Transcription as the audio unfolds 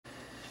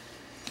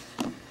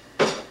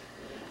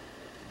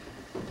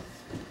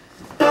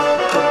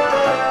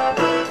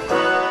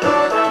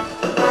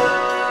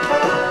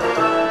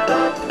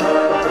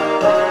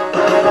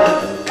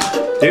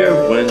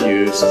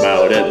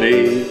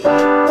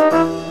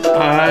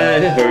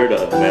heard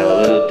a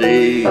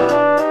melody.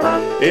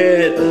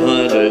 It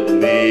haunted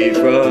me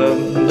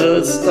from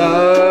the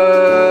start.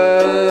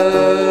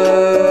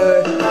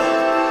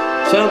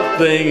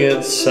 Something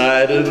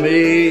inside of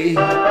me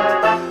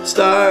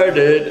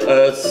started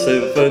a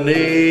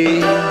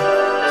symphony.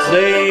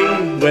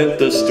 Sing went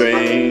the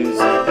strings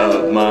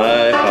of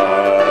my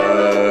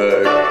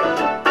heart.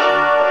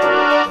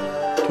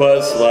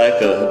 'Twas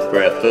like a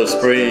breath of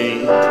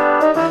spring.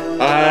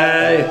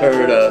 I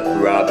heard a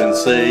robin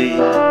sing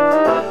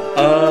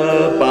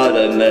about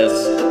a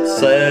nest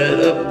set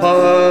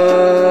apart.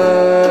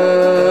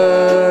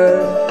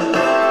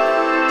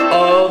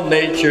 All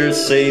nature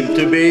seemed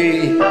to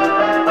be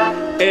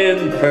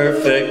in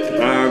perfect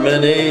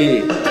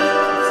harmony.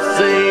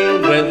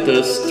 Sing went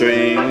the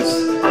strings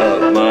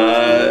of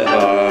my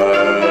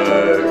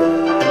heart.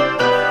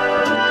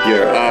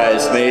 Your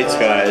eyes made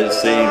skies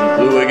seem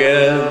blue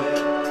again.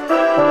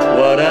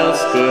 What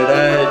else could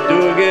I do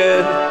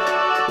again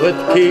but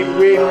keep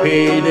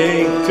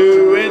repeating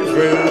through and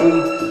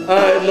through?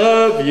 I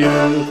love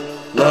you,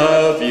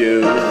 love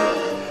you.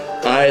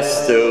 I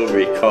still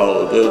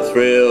recall the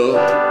thrill.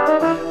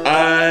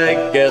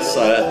 I guess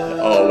I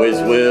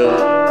always will.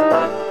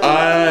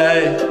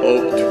 I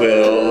hope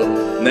 'twill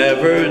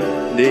never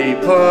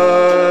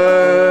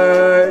depart.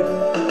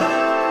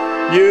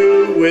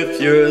 You with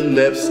your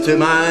lips to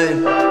mine,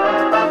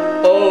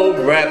 oh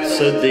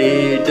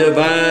rhapsody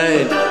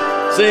divine.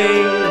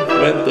 Sing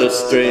with the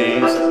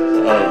strings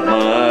of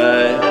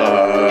my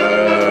heart.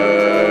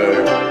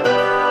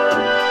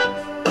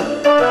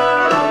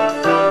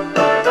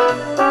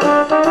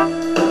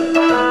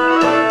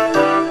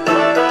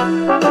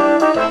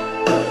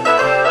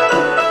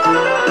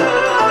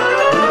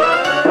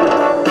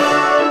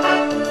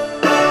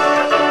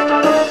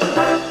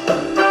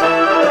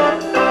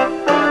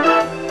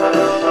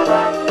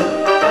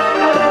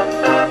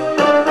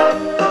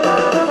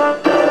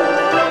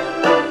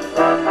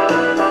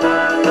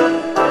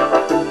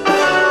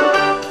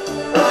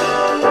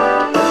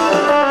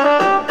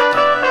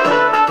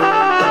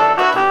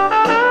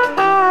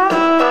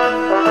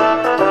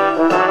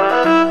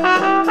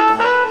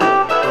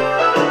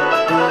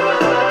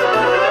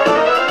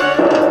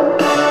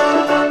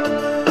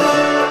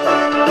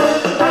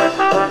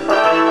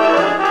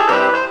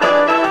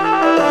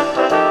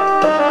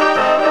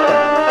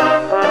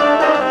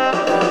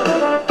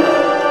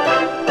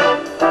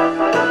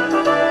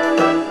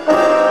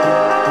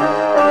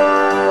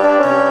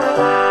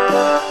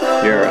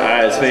 Your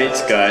eyes made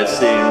skies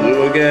seem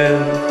blue again.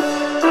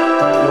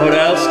 What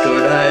else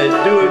could I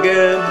do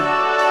again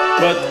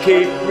but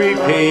keep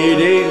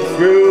repeating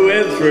through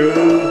and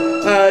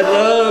through? I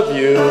love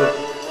you,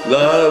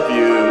 love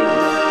you.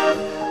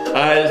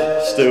 I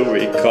still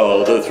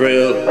recall the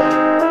thrill.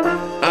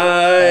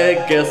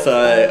 I guess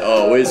I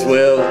always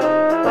will.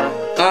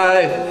 I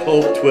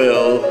hope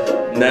 'twill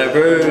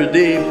never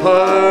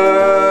depart.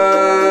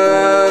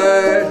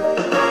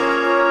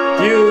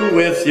 You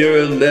with your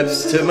lips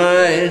to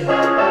mine,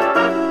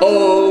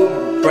 oh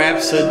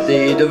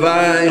rhapsody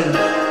divine.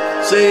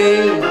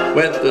 Sing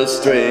with the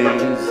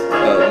strings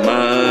of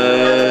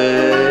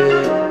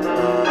mine.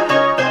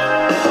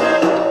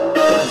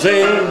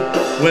 Sing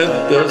with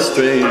the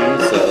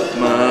strings of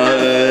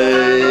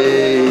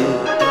mine.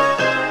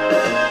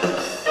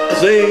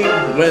 Sing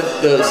with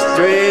the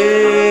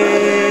strings